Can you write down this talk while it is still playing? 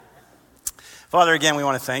Father, again, we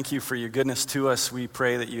want to thank you for your goodness to us. We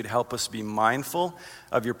pray that you'd help us be mindful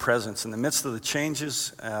of your presence in the midst of the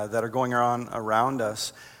changes that are going on around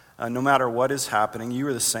us. No matter what is happening, you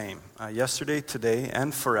are the same. Yesterday, today,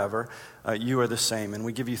 and forever, you are the same. And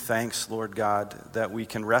we give you thanks, Lord God, that we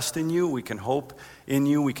can rest in you, we can hope in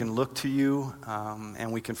you, we can look to you,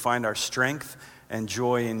 and we can find our strength and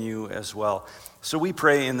joy in you as well. So we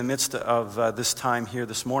pray in the midst of this time here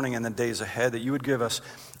this morning and the days ahead that you would give us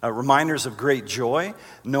reminders of great joy,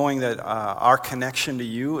 knowing that our connection to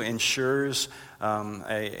you ensures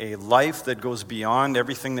a life that goes beyond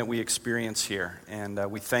everything that we experience here.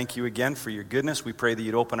 And we thank you again for your goodness. We pray that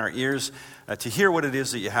you'd open our ears to hear what it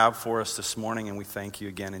is that you have for us this morning, and we thank you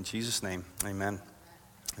again in Jesus' name. Amen.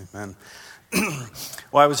 Amen.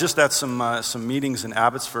 Well, I was just at some meetings in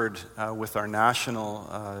Abbotsford with our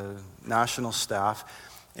national staff,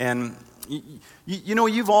 and you know,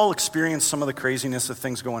 you've all experienced some of the craziness of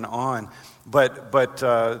things going on, but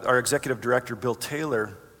our executive director, Bill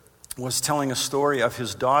Taylor, was telling a story of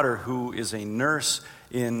his daughter who is a nurse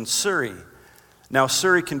in Surrey. Now,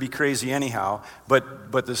 Surrey can be crazy anyhow,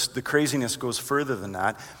 but the craziness goes further than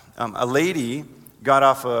that. A lady got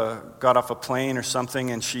off a plane or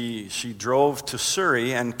something, and she drove to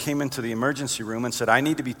Surrey and came into the emergency room and said, "I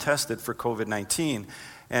need to be tested for COVID-19."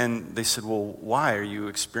 And they said, "Well, why? Are you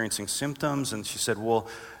experiencing symptoms?" And she said, "Well,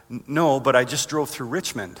 no, but I just drove through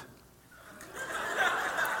Richmond."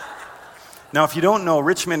 Now, if you don't know,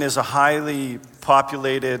 Richmond is a highly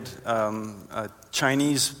populated,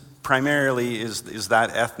 Chinese primarily is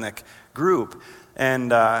that ethnic group.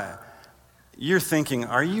 And you're thinking,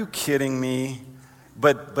 are you kidding me?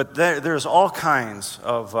 But there's all kinds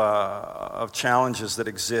of challenges that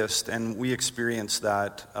exist, and we experience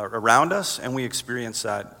that around us, and we experience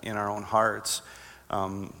that in our own hearts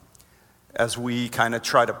as we kind of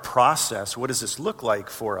try to process what does this look like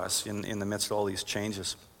for us in the midst of all these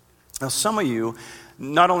changes. Now, some of you,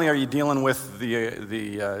 not only are you dealing with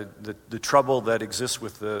the trouble that exists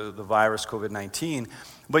with the virus COVID-19,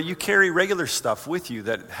 but you carry regular stuff with you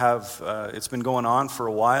that it's been going on for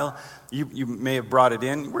a while. You may have brought it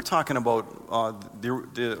in. We're talking about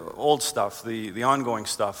the old stuff, the ongoing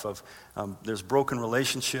stuff of there's broken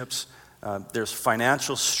relationships, there's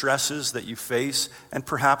financial stresses that you face, and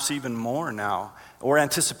perhaps even more now, or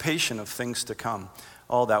anticipation of things to come.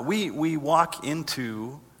 All that. We walk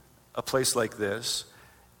into a place like this,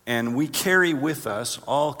 and we carry with us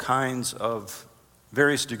all kinds of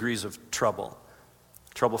various degrees of trouble.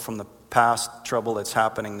 Trouble from the past, trouble that's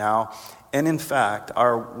happening now. And in fact,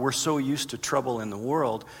 we're so used to trouble in the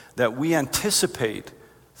world that we anticipate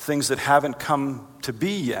things that haven't come to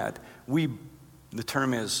be yet. The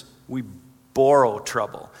term is, we borrow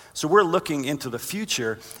trouble. So we're looking into the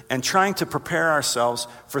future and trying to prepare ourselves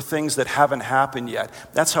for things that haven't happened yet.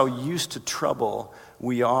 That's how used to trouble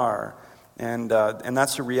we are. And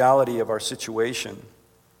that's the reality of our situation.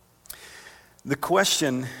 The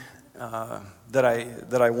question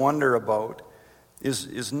that I wonder about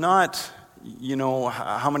is not, you know,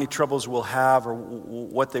 how many troubles we'll have or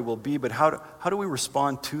what they will be, but how do we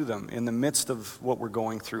respond to them in the midst of what we're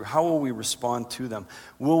going through? How will we respond to them?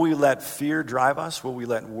 Will we let fear drive us? Will we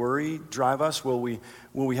let worry drive us? Will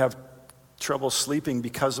we have trouble sleeping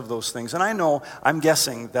because of those things? And I'm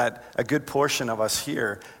guessing that a good portion of us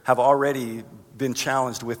here have already been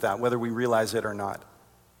challenged with that, whether we realize it or not.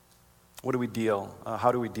 How do we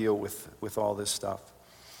deal with all this stuff?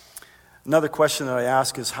 Another question that I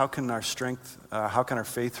ask is, how can our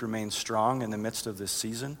faith remain strong in the midst of this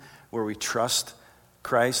season where we trust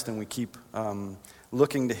Christ and we keep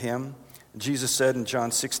looking to Him? Jesus said in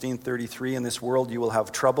John 16:33, "In this world you will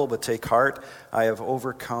have trouble, but take heart, I have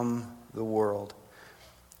overcome the world."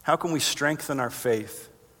 How can we strengthen our faith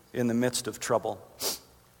in the midst of trouble?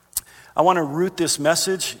 I want to root this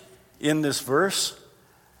message in this verse,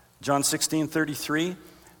 John 16:33.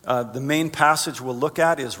 The main passage we'll look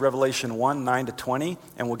at is Revelation 1:9-20,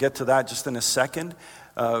 and we'll get to that just in a second.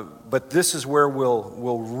 But this is where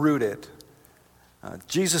we'll root it.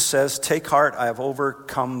 Jesus says, "Take heart, I have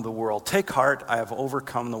overcome the world." Take heart, I have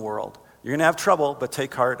overcome the world. You're going to have trouble, but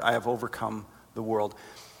take heart, I have overcome the world.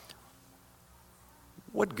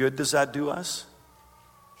 What good does that do us?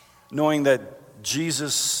 Knowing that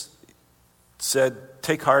Jesus said,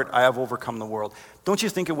 "Take heart, I have overcome the world." Don't you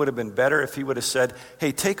think it would have been better if He would have said,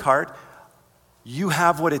 "Hey, take heart, you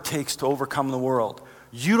have what it takes to overcome the world.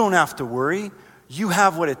 You don't have to worry, you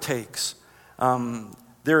have what it takes.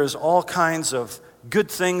 There is all kinds of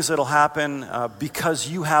good things that'll happen because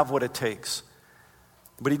you have what it takes."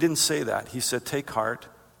 But He didn't say that. He said, "Take heart,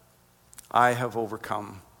 I have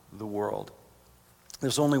overcome the world."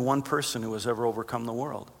 There's only one person who has ever overcome the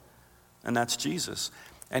world. and that's Jesus.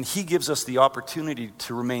 And he gives us the opportunity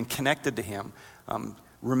to remain connected to him,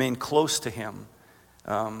 remain close to him.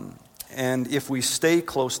 And if we stay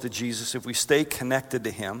close to Jesus, if we stay connected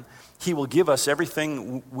to him, he will give us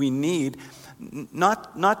everything we need,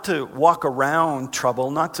 not to walk around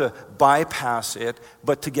trouble, not to bypass it,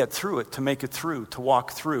 but to get through it, to make it through, to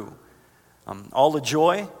walk through. All the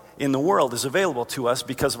joy in the world is available to us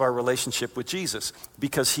because of our relationship with Jesus,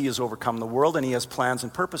 because he has overcome the world and he has plans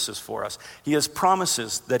and purposes for us. He has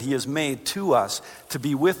promises that he has made to us to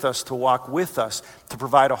be with us, to walk with us, to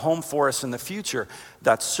provide a home for us in the future.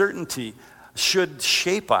 That certainty should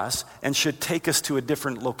shape us and should take us to a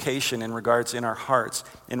different location in our hearts,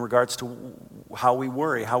 in regards to how we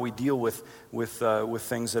worry, how we deal with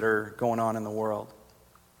things that are going on in the world.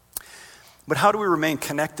 But how do we remain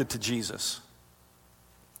connected to Jesus?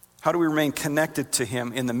 How do we remain connected to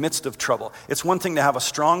him in the midst of trouble? It's one thing to have a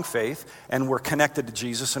strong faith, and we're connected to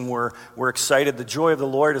Jesus, and we're excited. The joy of the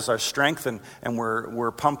Lord is our strength, and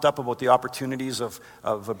we're pumped up about the opportunities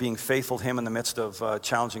of being faithful to him in the midst of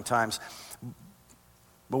challenging times.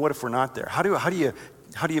 But what if we're not there? How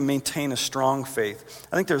do you maintain a strong faith?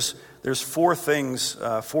 I think there's four things,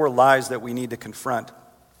 four lies that we need to confront.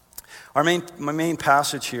 My main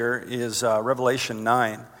passage here is Revelation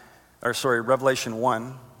 1,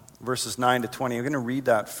 verses 9 to 20. I'm going to read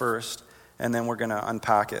that first, and then we're going to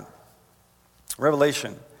unpack it.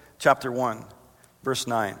 Revelation chapter 1, verse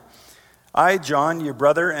 9. I, John, your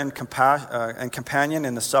brother and companion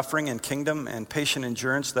in the suffering and kingdom and patient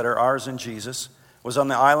endurance that are ours in Jesus, was on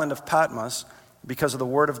the island of Patmos because of the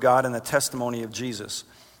word of God and the testimony of Jesus.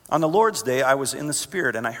 On the Lord's day, I was in the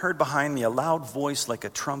Spirit, and I heard behind me a loud voice like a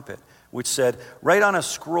trumpet, which said, "Write on a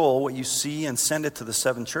scroll what you see and send it to the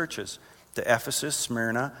 7 churches, to Ephesus,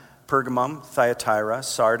 Smyrna, Pergamum, Thyatira,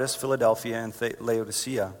 Sardis, Philadelphia, and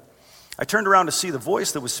Laodicea." I turned around to see the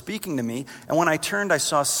voice that was speaking to me, and when I turned, I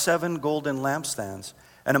saw 7 golden lampstands.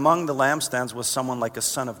 And among the lampstands was someone like a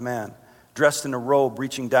son of man, dressed in a robe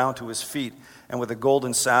reaching down to his feet, and with a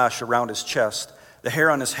golden sash around his chest. The hair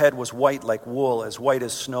on his head was white like wool, as white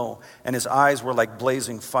as snow, and his eyes were like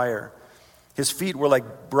blazing fire. His feet were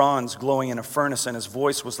like bronze glowing in a furnace, and his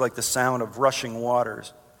voice was like the sound of rushing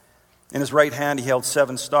waters. In his right hand he held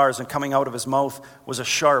 7 stars, and coming out of his mouth was a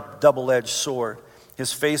sharp, double-edged sword.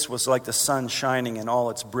 His face was like the sun shining in all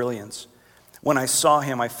its brilliance. When I saw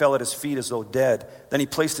him, I fell at his feet as though dead. Then he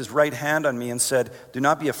placed his right hand on me and said, "Do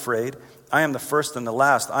not be afraid. I am the first and the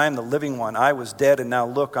last. I am the living one. I was dead, and now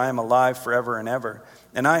look, I am alive forever and ever.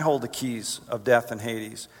 And I hold the keys of death and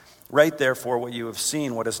Hades. Write therefore what you have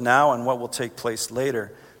seen, what is now and what will take place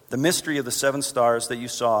later. The mystery of the 7 stars that you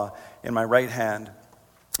saw in my right hand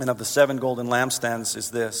and of the 7 golden lampstands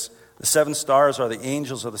is this. The 7 stars are the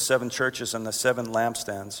angels of the 7 churches, and the 7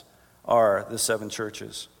 lampstands are the 7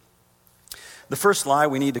 churches." The first lie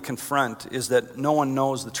we need to confront is that no one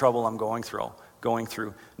knows the trouble I'm going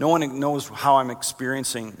through. No one knows how I'm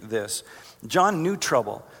experiencing this. John knew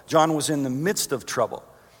trouble. John was in the midst of trouble.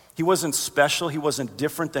 He wasn't special. He wasn't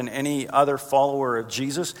different than any other follower of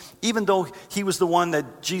Jesus, even though he was the one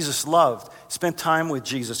that Jesus loved, spent time with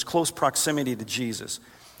Jesus, close proximity to Jesus.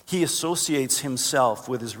 He associates himself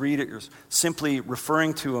with his readers, simply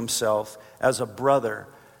referring to himself as a brother,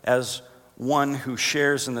 as one who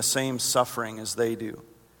shares in the same suffering as they do.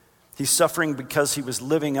 He's suffering because he was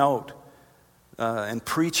living out and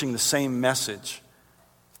preaching the same message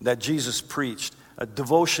that Jesus preached. A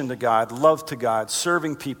devotion to God, love to God,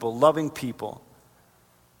 serving people, loving people,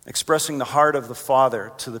 expressing the heart of the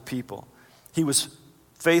Father to the people. He was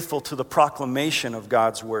faithful to the proclamation of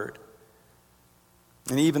God's word.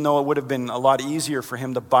 And even though it would have been a lot easier for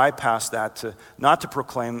him to bypass that, not to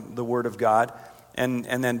proclaim the word of God, and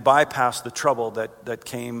then bypass the trouble that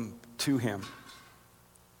came to him.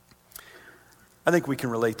 I think we can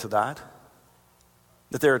relate to that.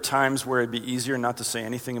 That there are times where it'd be easier not to say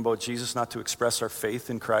anything about Jesus, not to express our faith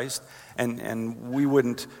in Christ, and we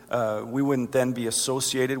wouldn't then be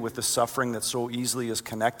associated with the suffering that so easily is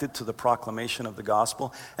connected to the proclamation of the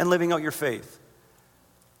gospel and living out your faith,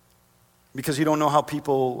 because you don't know how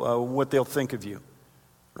people what they'll think of you,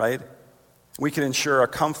 right? We can ensure our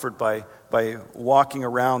comfort by walking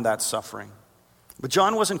around that suffering, but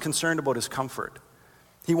John wasn't concerned about his comfort.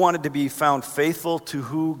 He wanted to be found faithful to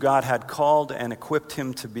who God had called and equipped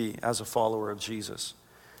him to be as a follower of Jesus.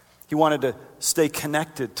 He wanted to stay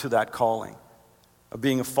connected to that calling of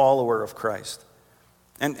being a follower of Christ.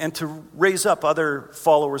 And to raise up other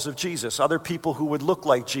followers of Jesus, other people who would look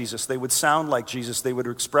like Jesus. They would sound like Jesus. They would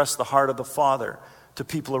express the heart of the Father to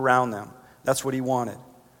people around them. That's what he wanted.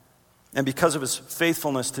 And because of his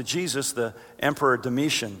faithfulness to Jesus, the Emperor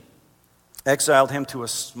Domitian exiled him to a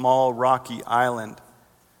small rocky island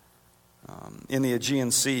in the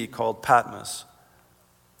Aegean Sea called Patmos.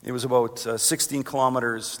 It was about 16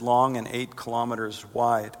 kilometers long and 8 kilometers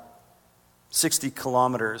wide, 60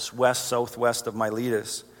 kilometers west-southwest of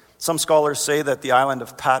Miletus. Some scholars say that the island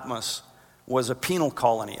of Patmos was a penal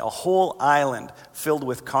colony, a whole island filled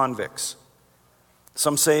with convicts.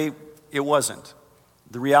 Some say it wasn't.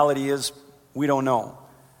 The reality is, we don't know.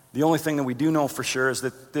 The only thing that we do know for sure is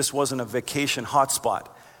that this wasn't a vacation hotspot,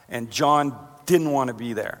 and John didn't want to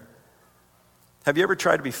be there. Have you ever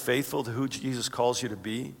tried to be faithful to who Jesus calls you to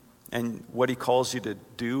be and what he calls you to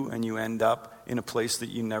do, and you end up in a place that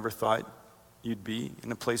you never thought you'd be,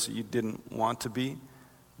 in a place that you didn't want to be,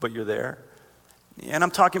 but you're there? And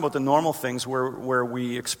I'm talking about the normal things where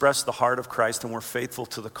we express the heart of Christ and we're faithful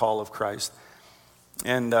to the call of Christ.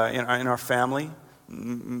 And in our family,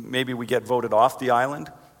 maybe we get voted off the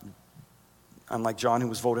island, unlike John, who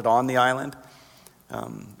was voted on the island.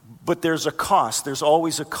 But there's a cost. There's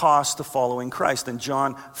always a cost to following Christ. And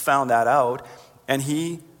John found that out, and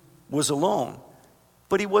he was alone.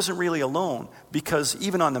 But he wasn't really alone, because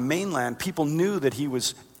even on the mainland, people knew that he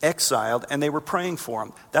was exiled, and they were praying for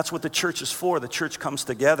him. That's what the church is for. The church comes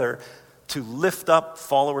together to lift up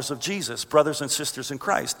followers of Jesus, brothers and sisters in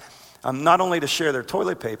Christ. Not only to share their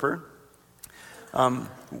toilet paper,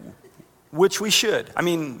 which we should. I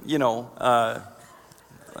mean, I'll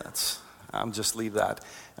just leave that.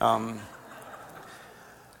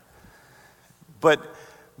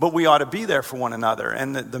 But we ought to be there for one another.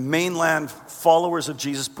 And the mainland followers of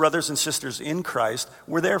Jesus, brothers and sisters in Christ,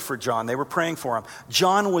 were there for John. They were praying for him.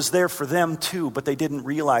 John was there for them too, but they didn't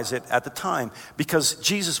realize it at the time, because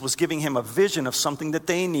Jesus was giving him a vision of something that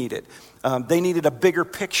they needed. They needed a bigger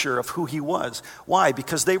picture of who he was. Why?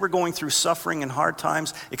 Because they were going through suffering and hard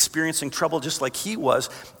times, experiencing trouble just like he was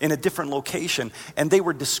in a different location, and they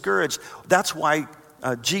were discouraged. That's why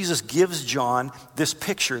Jesus gives John this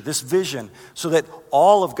picture, this vision, so that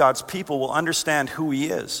all of God's people will understand who he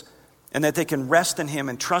is, and that they can rest in him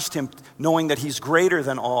and trust him, knowing that he's greater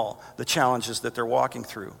than all the challenges that they're walking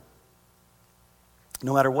through.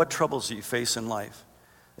 No matter what troubles you face in life,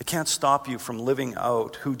 it can't stop you from living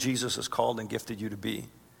out who Jesus has called and gifted you to be.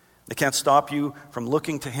 It can't stop you from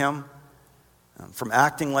looking to him, from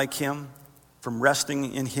acting like him, from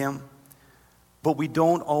resting in him. But we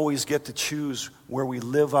don't always get to choose where we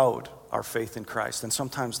live out our faith in Christ. And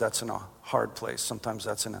sometimes that's in a hard place. Sometimes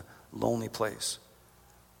that's in a lonely place.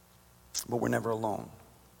 But we're never alone.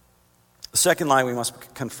 The second lie we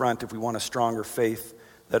must confront if we want a stronger faith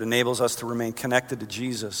that enables us to remain connected to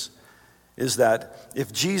Jesus is that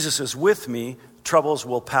if Jesus is with me, troubles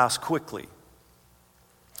will pass quickly.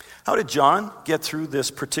 How did John get through this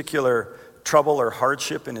particular trouble or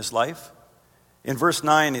hardship in his life? In verse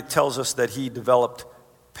 9, it tells us that he developed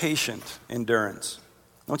patient endurance.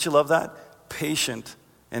 Don't you love that? Patient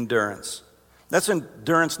endurance. That's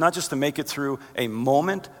endurance not just to make it through a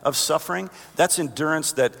moment of suffering. That's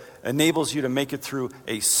endurance that enables you to make it through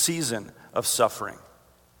a season of suffering.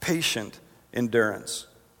 Patient endurance.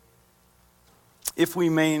 If we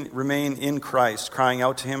remain in Christ, crying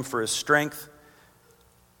out to him for his strength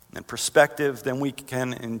and perspective, then we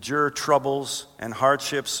can endure troubles and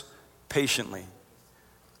hardships patiently.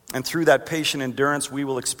 And through that patient endurance, we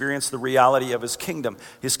will experience the reality of his kingdom.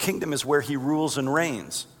 His kingdom is where he rules and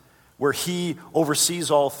reigns, where he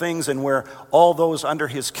oversees all things, and where all those under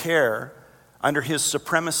his care, under his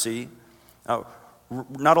supremacy,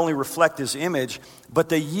 not only reflect his image, but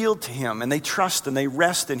they yield to him, and they trust and they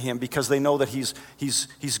rest in him, because they know that he's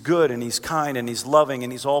good and he's kind and he's loving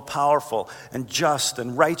and he's all powerful and just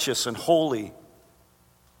and righteous and holy.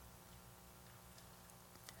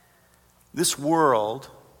 This world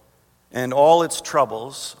and all its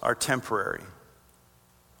troubles are temporary.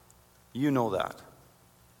 You know that.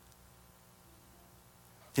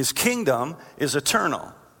 His kingdom is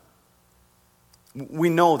eternal. We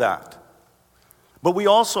know that. But we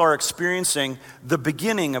also are experiencing the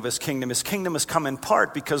beginning of his kingdom. His kingdom has come in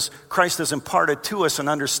part because Christ has imparted to us an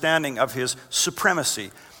understanding of his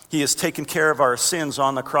supremacy. He has taken care of our sins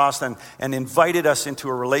on the cross and invited us into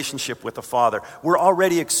a relationship with the Father. We're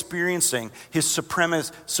already experiencing his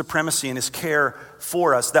supremacy and his care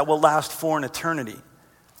for us that will last for an eternity.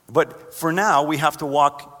 But for now, we have to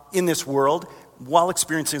walk in this world while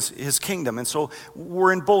experiencing his kingdom. And so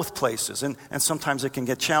we're in both places. And sometimes it can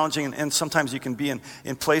get challenging, and sometimes you can be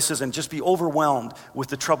in places and just be overwhelmed with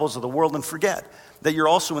the troubles of the world and forget that you're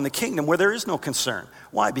also in the kingdom where there is no concern.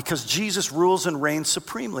 Why? Because Jesus rules and reigns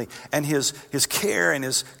supremely, and his care and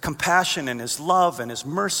his compassion and his love and his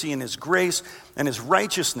mercy and his grace and his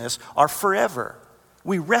righteousness are forever.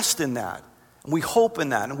 We rest in that. And we hope in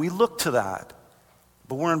that, and we look to that.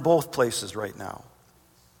 But we're in both places right now.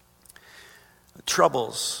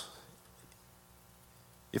 Troubles,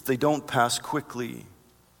 if they don't pass quickly,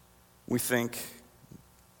 we think,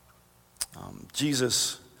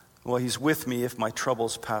 Jesus, well, he's with me if my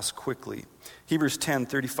troubles pass quickly. Hebrews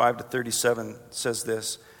 10:35-37 says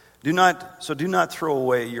this, do not throw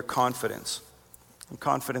away your confidence. And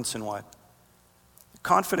confidence in what?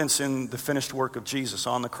 Confidence in the finished work of Jesus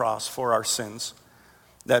on the cross for our sins.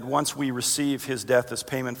 That once we receive his death as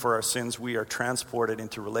payment for our sins, we are transported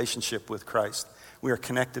into relationship with Christ. We are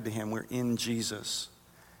connected to him. We're in Jesus.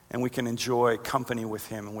 And we can enjoy company with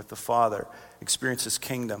him and with the Father, experience his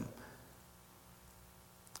kingdom.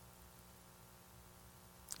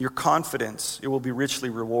 Your confidence, it will be richly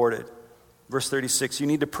rewarded. Verse 36, you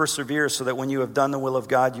need to persevere so that when you have done the will of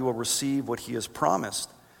God, you will receive what he has promised.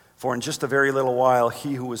 For in just a very little while,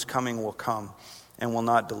 he who is coming will come and will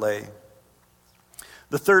not delay.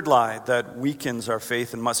 The third lie that weakens our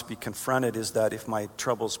faith and must be confronted is that if my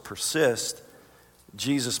troubles persist,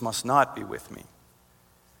 Jesus must not be with me.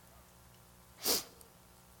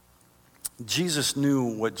 Jesus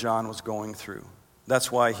knew what John was going through.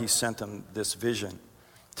 That's why he sent him this vision,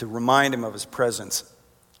 to remind him of his presence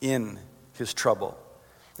in his trouble.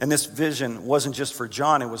 And this vision wasn't just for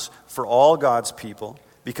John, it was for all God's people,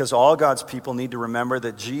 because all God's people need to remember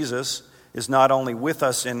that Jesus is not only with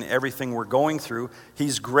us in everything we're going through,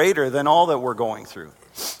 he's greater than all that we're going through.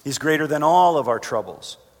 He's greater than all of our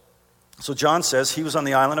troubles. So John says he was on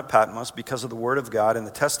the island of Patmos because of the word of God and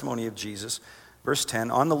the testimony of Jesus. Verse 10,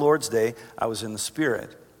 on the Lord's day, I was in the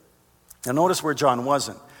Spirit. Now notice where John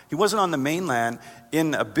wasn't. He wasn't on the mainland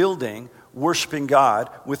in a building worshiping God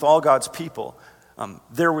with all God's people.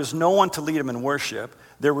 There was no one to lead him in worship.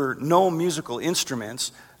 There were no musical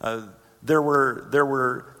instruments. There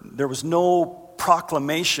was no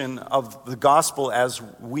proclamation of the gospel as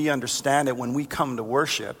we understand it when we come to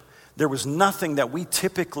worship. There was nothing that we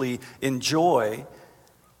typically enjoy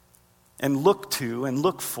and look to and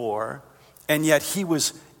look for, and yet he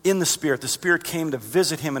was in the Spirit. The Spirit came to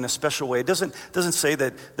visit him in a special way. It doesn't say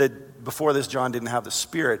that before this John didn't have the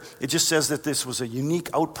Spirit. It just says that this was a unique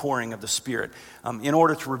outpouring of the Spirit in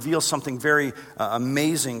order to reveal something very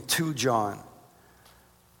amazing to John.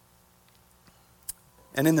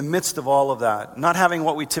 And in the midst of all of that, not having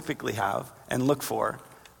what we typically have and look for,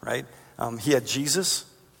 right? He had Jesus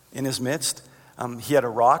in his midst. He had a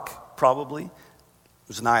rock, probably. It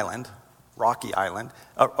was an island, rocky island,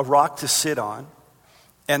 a rock to sit on.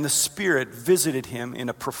 And the Spirit visited him in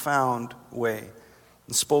a profound way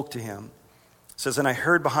and spoke to him. It says, and I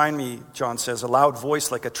heard behind me, John says, a loud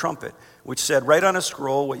voice like a trumpet, which said, write on a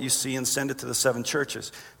scroll what you see and send it to the 7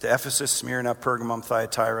 churches, to Ephesus, Smyrna, Pergamum,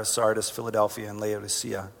 Thyatira, Sardis, Philadelphia, and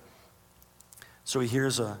Laodicea. So he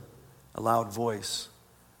hears a loud voice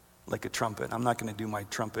like a trumpet. I'm not going to do my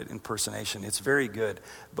trumpet impersonation. It's very good,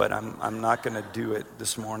 but I'm not going to do it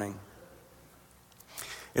this morning.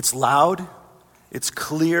 It's loud, it's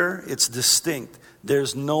clear, it's distinct.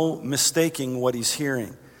 There's no mistaking what he's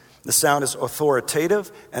hearing. The sound is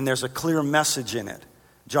authoritative, and there's a clear message in it.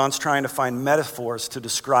 John's trying to find metaphors to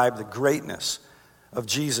describe the greatness of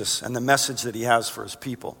Jesus and the message that he has for his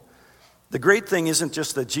people. The great thing isn't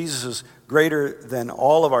just that Jesus is greater than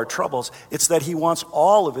all of our troubles. It's that he wants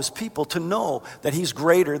all of his people to know that he's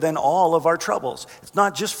greater than all of our troubles. It's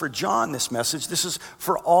not just for John, this message. This is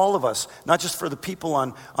for all of us, not just for the people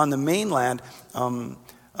on the mainland in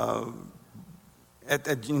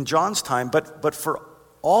John's time, but for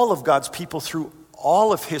all of God's people through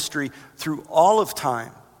all of history, through all of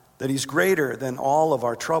time, that he's greater than all of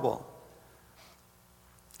our trouble.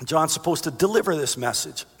 John's supposed to deliver this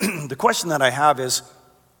message. The question that I have is,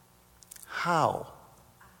 how?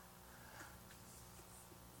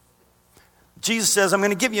 Jesus says, I'm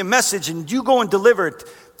going to give you a message and you go and deliver it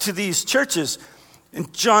to these churches.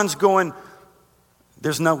 And John's going,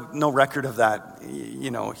 there's no record of that,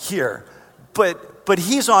 here. But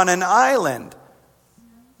he's on an island,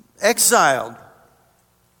 exiled.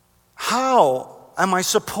 How am I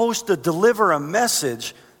supposed to deliver a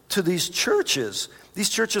message to these churches? These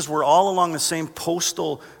churches were all along the same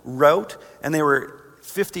postal route, and they were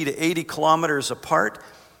 50 to 80 kilometers apart.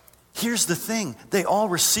 Here's the thing. They all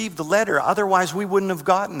received the letter. Otherwise, we wouldn't have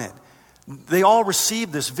gotten it. They all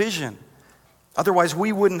received this vision. Otherwise,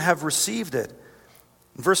 we wouldn't have received it.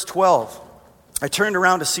 Verse 12. I turned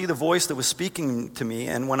around to see the voice that was speaking to me,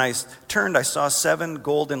 and when I turned, I saw 7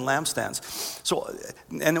 golden lampstands. So,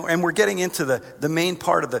 and we're getting into the main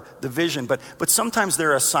part of the vision, but sometimes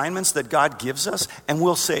there are assignments that God gives us, and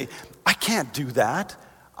we'll say, I can't do that.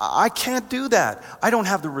 I can't do that. I don't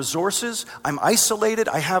have the resources. I'm isolated.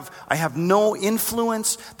 I have no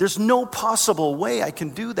influence. There's no possible way I can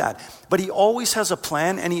do that. But he always has a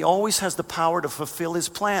plan, and he always has the power to fulfill his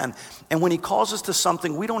plan. And when he calls us to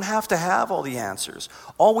something, we don't have to have all the answers.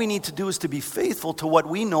 All we need to do is to be faithful to what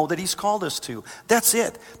we know that he's called us to. That's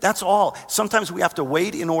it. That's all. Sometimes we have to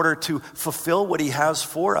wait in order to fulfill what he has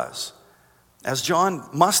for us, as John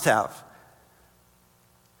must have.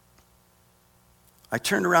 I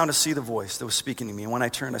turned around to see the voice that was speaking to me. And when I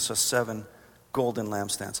turned, I saw 7 golden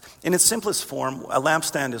lampstands. In its simplest form, a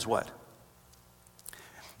lampstand is what?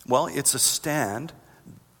 Well, it's a stand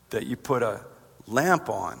that you put a lamp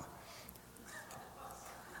on.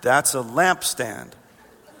 That's a lampstand.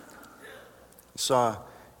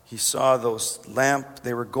 He saw those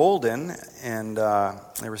they were golden, and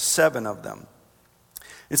there were 7 of them.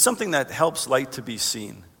 It's something that helps light to be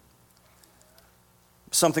seen.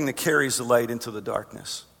 Something that carries the light into the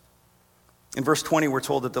darkness. In verse 20, we're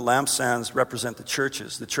told that the lampstands represent the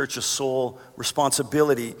churches. The church's sole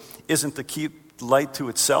responsibility isn't to keep the light to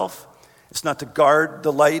itself. It's not to guard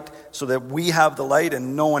the light so that we have the light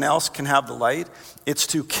and no one else can have the light. It's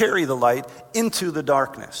to carry the light into the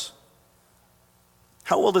darkness.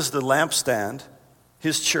 How will does the lampstand,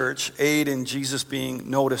 his church, aid in Jesus being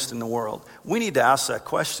noticed in the world? We need to ask that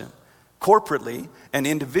question, corporately and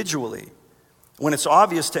individually. When it's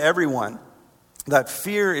obvious to everyone that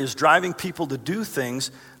fear is driving people to do things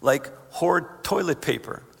like hoard toilet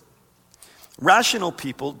paper. Rational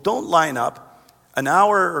people don't line up an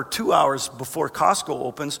hour or 2 hours before Costco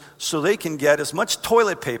opens so they can get as much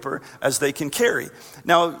toilet paper as they can carry.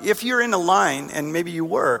 Now, if you're in a line, and maybe you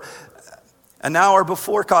were, an hour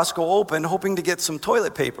before Costco opened hoping to get some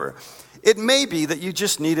toilet paper, it may be that you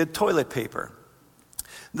just needed toilet paper.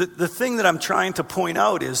 The thing that I'm trying to point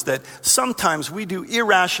out is that sometimes we do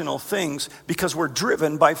irrational things because we're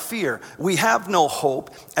driven by fear. We have no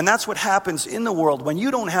hope, and that's what happens in the world. When you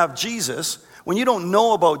don't have Jesus, when you don't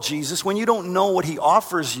know about Jesus, when you don't know what he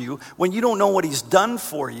offers you, when you don't know what he's done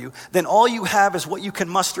for you, then all you have is what you can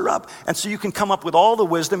muster up. And so you can come up with all the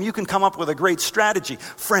wisdom, you can come up with a great strategy.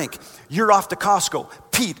 Frank, you're off to Costco.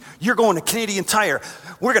 Pete, you're going to Canadian Tire.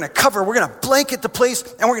 We're going to blanket the place,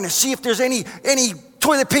 and we're going to see if there's any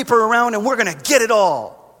toilet paper around, and we're going to get it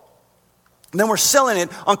all. And then we're selling it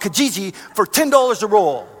on Kijiji for $10 a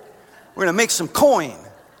roll. We're going to make some coin.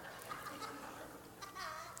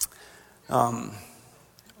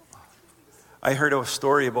 I heard a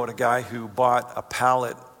story about a guy who bought a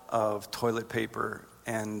pallet of toilet paper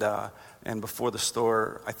and before the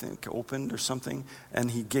store, I think, opened or something, and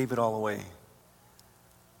he gave it all away.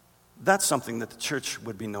 That's something that the church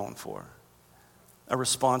would be known for. A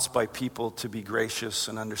response by people to be gracious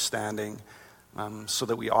and understanding, so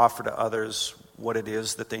that we offer to others what it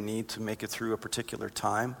is that they need to make it through a particular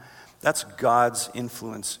time. That's God's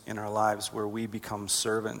influence in our lives, where we become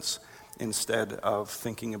servants instead of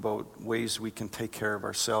thinking about ways we can take care of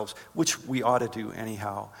ourselves, which we ought to do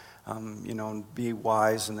anyhow, and be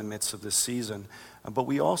wise in the midst of this season. But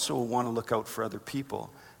we also want to look out for other people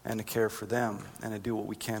and to care for them and to do what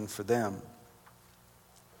we can for them.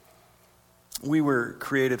 We were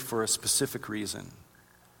created for a specific reason,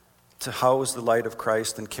 to house the light of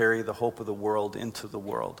Christ and carry the hope of the world into the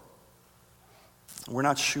world. We're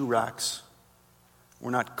not shoe racks,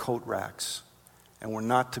 we're not coat racks, and we're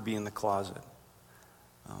not to be in the closet.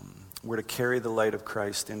 We're to carry the light of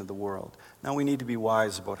Christ into the world. Now we need to be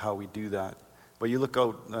wise about how we do that. But you look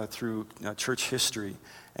out through church history,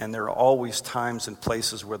 and there are always times and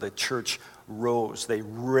places where the church rose. They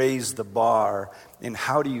raised the bar in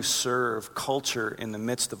how do you serve culture in the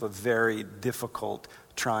midst of a very difficult,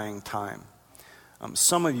 trying time.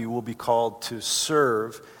 Some of you will be called to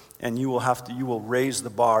serve, and you will raise the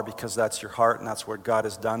bar because that's your heart and that's what God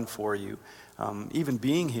has done for you. Even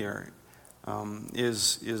being here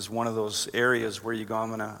is one of those areas where you go,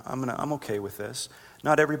 I'm okay with this.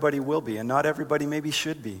 Not everybody will be, and not everybody maybe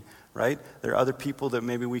should be, right? There are other people that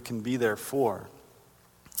maybe we can be there for.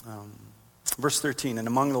 Verse 13, and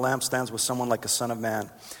among the lampstands was someone like a son of man.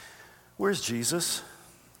 Where's Jesus?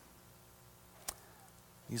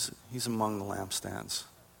 He's among the lampstands.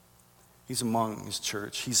 He's among his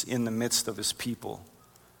church. He's in the midst of his people.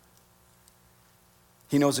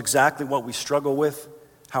 He knows exactly what we struggle with,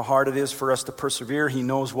 how hard it is for us to persevere. He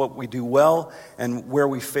knows what we do well and where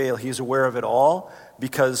we fail. He's aware of it all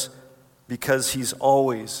because he's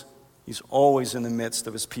always in the midst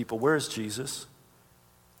of his people. Where is Jesus?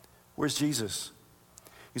 Where's Jesus?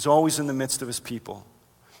 He's always in the midst of his people.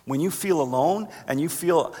 When you feel alone and you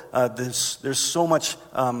feel there's so much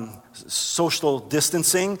social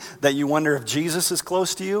distancing that you wonder if Jesus is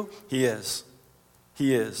close to you, he is.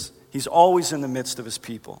 He is. He's always in the midst of his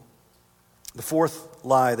people. The fourth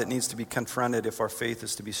lie that needs to be confronted if our faith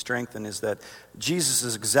is to be strengthened is that Jesus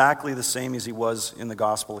is exactly the same as he was in the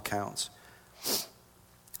gospel accounts.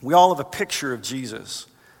 We all have a picture of Jesus.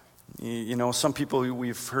 You know, some people,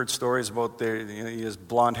 we've heard stories about he has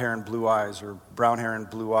blonde hair and blue eyes, or brown hair and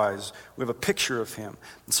blue eyes. We have a picture of him.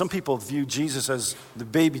 And some people view Jesus as the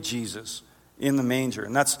baby Jesus in the manger,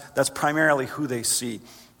 and that's primarily who they see.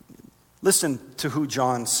 Listen to who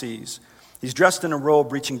John sees. He's dressed in a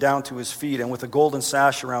robe reaching down to his feet and with a golden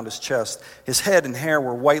sash around his chest. His head and hair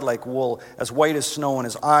were white like wool, as white as snow, and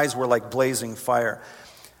his eyes were like blazing fire.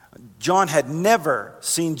 John had never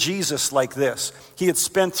seen Jesus like this. He had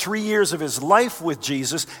spent 3 years of his life with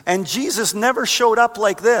Jesus, and Jesus never showed up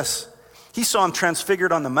like this. He saw him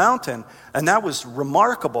transfigured on the mountain, and that was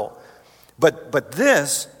remarkable. But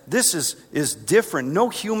this is different. No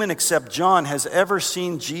human except John has ever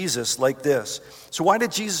seen Jesus like this. So why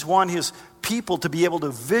did Jesus want his people to be able to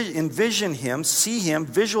envision him, see him,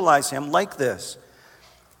 visualize him like this?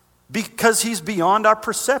 Because he's beyond our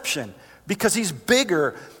perception. Because he's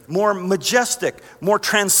bigger, more majestic, more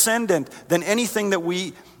transcendent than anything that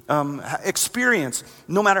we experience.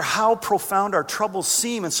 No matter how profound our troubles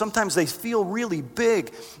seem, and sometimes they feel really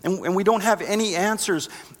big, and we don't have any answers,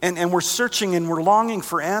 and we're searching and we're longing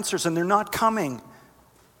for answers, and they're not coming.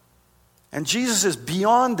 And Jesus is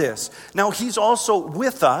beyond this. Now, he's also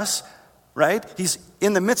with us, right? He's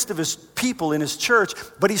in the midst of his people, in his church,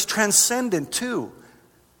 but he's transcendent too.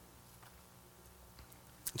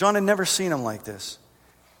 John had never seen him like this.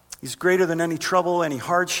 He's greater than any trouble, any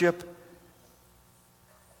hardship.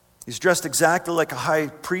 He's dressed exactly like a high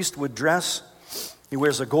priest would dress. He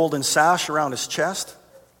wears a golden sash around his chest.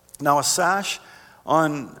 Now, a sash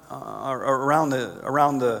around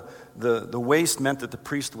the waist meant that the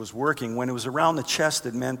priest was working. When it was around the chest,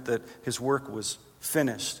 it meant that his work was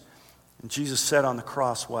finished. And Jesus said on the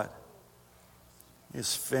cross, what?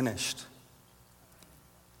 It's finished.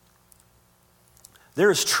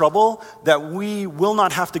 There is trouble that we will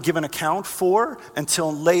not have to give an account for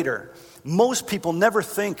until later. Most people never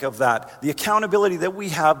think of that. The accountability that we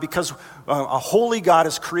have because a holy God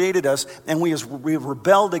has created us and we have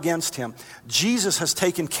rebelled against him. Jesus has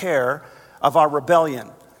taken care of our rebellion.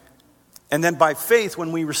 And then by faith,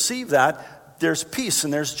 when we receive that, there's peace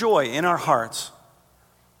and there's joy in our hearts.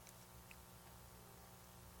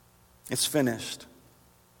 It's finished.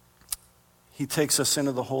 He takes us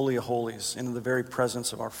into the Holy of Holies, into the very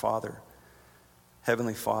presence of our Father,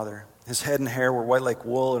 Heavenly Father. His head and hair were white like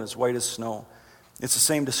wool and as white as snow. It's the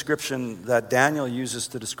same description that Daniel uses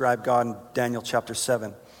to describe God in Daniel chapter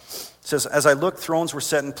 7. It says, as I looked, thrones were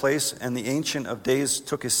set in place, and the Ancient of Days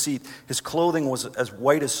took his seat. His clothing was as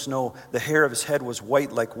white as snow. The hair of his head was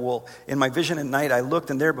white like wool. In my vision at night I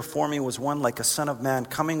looked, and there before me was one like a son of man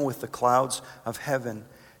coming with the clouds of heaven.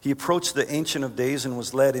 He approached the Ancient of Days and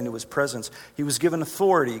was led into his presence. He was given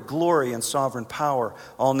authority, glory, and sovereign power.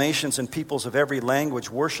 All nations and peoples of every language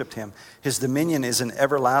worshipped him. His dominion is an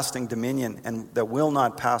everlasting dominion and that will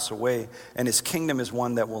not pass away, and his kingdom is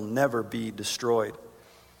one that will never be destroyed.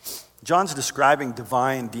 John's describing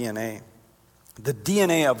divine DNA. The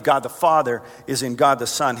DNA of God the Father is in God the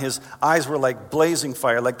Son. His eyes were like blazing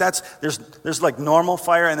fire. Like there's like normal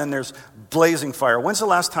fire and then there's blazing fire. When's the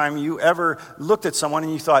last time you ever looked at someone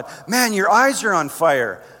and you thought, man, your eyes are on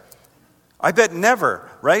fire? I bet never,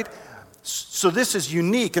 right? So this is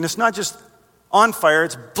unique, and it's not just on fire,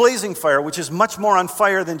 it's blazing fire, which is much more on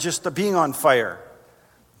fire than just being on fire.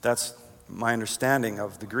 That's my understanding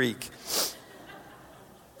of the Greek.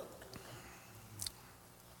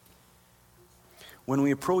 When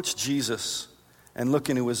we approach Jesus and look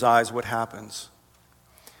into his eyes, what happens?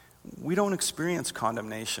 We don't experience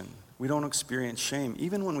condemnation. We don't experience shame.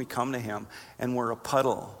 Even when we come to him and we're a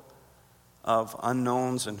puddle of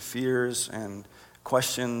unknowns and fears and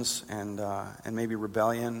questions and maybe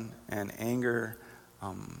rebellion and anger,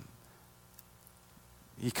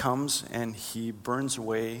 he comes and he burns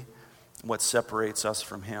away what separates us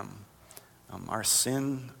from him. Our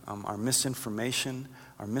sin, our misinformation,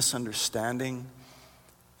 our misunderstanding.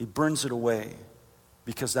 He burns it away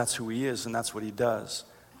because that's who he is and that's what he does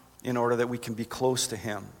in order that we can be close to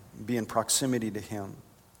him, be in proximity to him.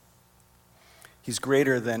 He's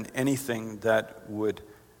greater than anything that would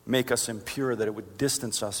make us impure, that it would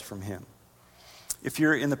distance us from him. If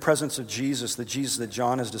you're in the presence of Jesus, the Jesus that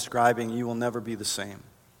John is describing, you will never be the same.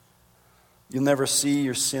 You'll never see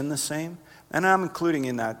your sin the same. And I'm including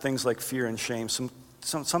in that things like fear and shame.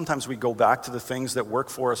 Sometimes we go back to the things that worked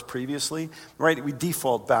for us previously, right? We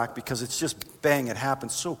default back because it's just bang, it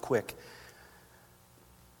happens so quick.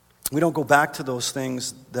 We don't go back to those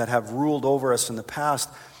things that have ruled over us in the past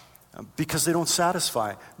because they don't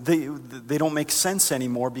satisfy. They don't make sense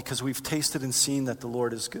anymore because we've tasted and seen that the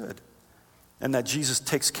Lord is good and that Jesus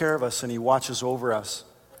takes care of us and he watches over us.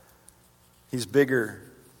 He's bigger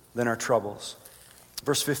than our troubles.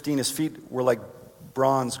 Verse 15, his feet were like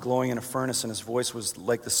bronze glowing in a furnace, and his voice was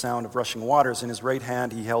like the sound of rushing waters. In his right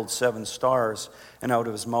hand he held 7 stars, and out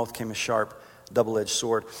of his mouth came a sharp, double-edged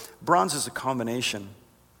sword. Bronze is a combination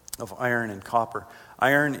of iron and copper.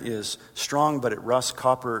 Iron is strong, but it rusts.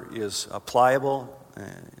 Copper is pliable,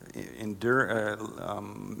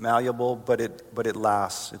 malleable, but it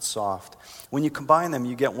lasts. It's soft. When you combine them,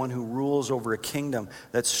 you get one who rules over a kingdom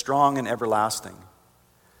that's strong and everlasting.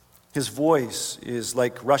 His voice is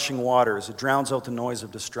like rushing waters. It drowns out the noise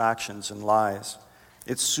of distractions and lies.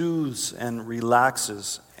 It soothes and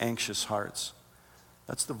relaxes anxious hearts.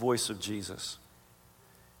 That's the voice of Jesus.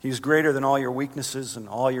 He's greater than all your weaknesses and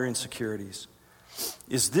all your insecurities.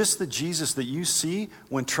 Is this the Jesus that you see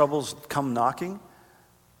when troubles come knocking?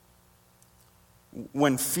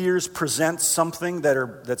 When fears present something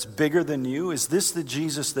that's bigger than you? Is this the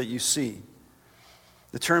Jesus that you see?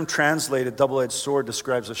 The term translated double-edged sword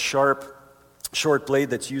describes a sharp, short blade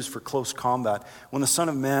that's used for close combat. When the Son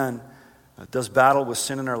of Man does battle with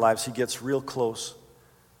sin in our lives, he gets real close.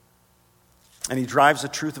 And he drives the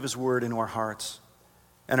truth of his word into our hearts.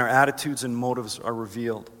 And our attitudes and motives are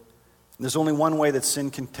revealed. And there's only one way that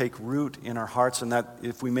sin can take root in our hearts, and that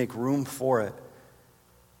if we make room for it.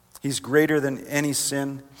 He's greater than any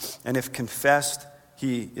sin, and if confessed,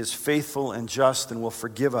 he is faithful and just and will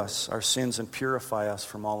forgive us our sins and purify us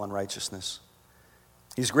from all unrighteousness.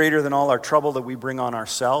 He's greater than all our trouble that we bring on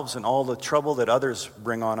ourselves and all the trouble that others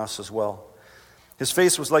bring on us as well. His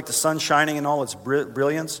face was like the sun shining in all its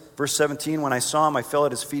brilliance. Verse 17, when I saw him, I fell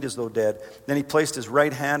at his feet as though dead. Then he placed his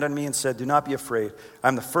right hand on me and said, do not be afraid. I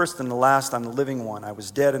am the first and the last. I'm the living one. I was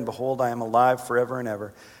dead, and behold, I am alive forever and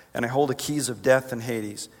ever. And I hold the keys of death and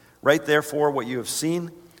Hades. Write therefore what you have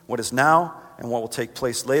seen, what is now, and what will take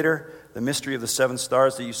place later. The mystery of the 7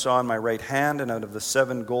 stars that you saw in my right hand and out of the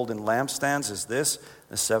 7 golden lampstands is this.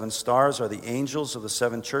 The 7 stars are the angels of the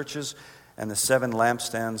 7 churches, and the 7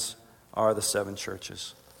 lampstands are the 7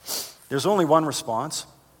 churches. There's only one response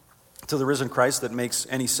to the risen Christ that makes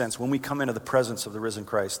any sense when we come into the presence of the risen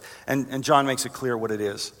Christ. And John makes it clear what it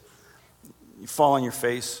is. You fall on your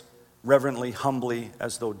face, reverently, humbly,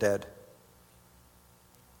 as though dead.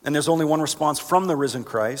 And there's only one response from the risen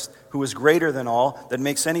Christ, who is greater than all, that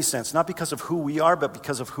makes any sense. Not because of who we are, but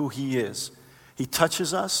because of who he is. He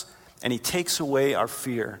touches us, and he takes away our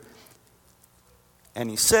fear. And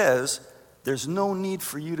he says, there's no need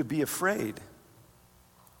for you to be afraid.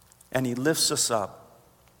 And he lifts us up.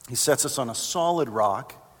 He sets us on a solid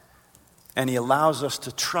rock, and he allows us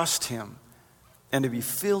to trust him and to be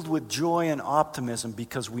filled with joy and optimism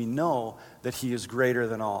because we know that he is greater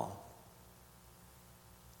than all.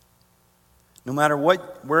 No matter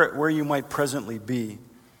where you might presently be,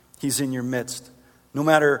 he's in your midst. No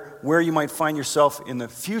matter where you might find yourself in the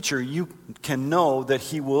future, you can know that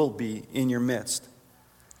he will be in your midst.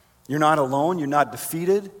 You're not alone. You're not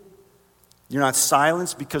defeated. You're not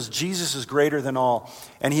silenced because Jesus is greater than all.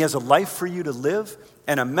 And he has a life for you to live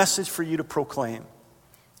and a message for you to proclaim.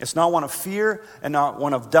 It's not one of fear and not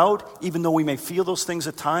one of doubt, even though we may feel those things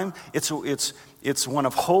at times. It's one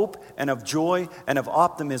of hope and of joy and of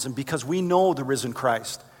optimism because we know the risen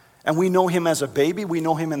Christ. And we know him as a baby. We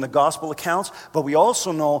know him in the gospel accounts. But we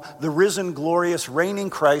also know the risen, glorious, reigning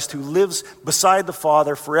Christ who lives beside the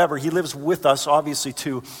Father forever. He lives with us, obviously,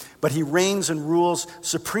 too. But he reigns and rules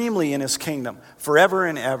supremely in his kingdom forever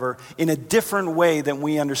and ever in a different way than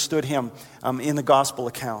we understood him in the gospel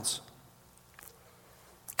accounts.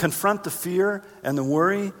 Confront the fear and the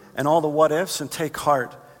worry and all the what-ifs and take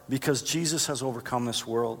heart because Jesus has overcome this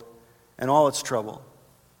world and all its trouble.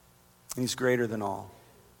 And he's greater than all.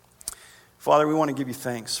 Father, we want to give you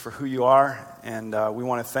thanks for who you are, and we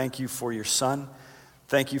want to thank you for your Son.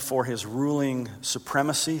 Thank you for his ruling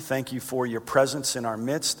supremacy. Thank you for your presence in our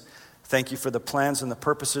midst. Thank you for the plans and the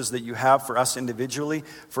purposes that you have for us individually,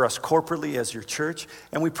 for us corporately as your church.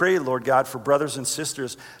 And we pray, Lord God, for brothers and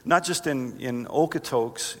sisters, not just in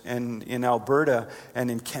Okotoks and in Alberta and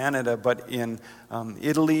in Canada, but in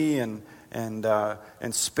Italy and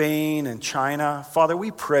Spain and China. Father, we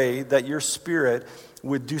pray that your Spirit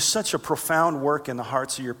would do such a profound work in the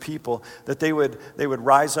hearts of your people that they would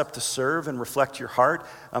rise up to serve and reflect your heart.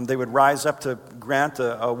 They would rise up to grant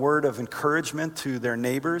a word of encouragement to their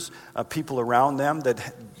neighbors, people around them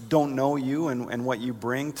that don't know you and what you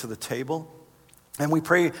bring to the table. And we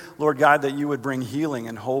pray, Lord God, that you would bring healing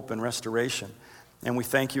and hope and restoration. And we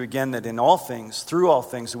thank you again that in all things, through all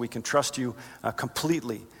things, that we can trust you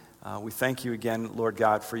completely. We thank you again, Lord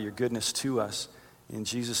God, for your goodness to us. In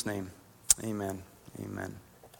Jesus' name, amen. Amen.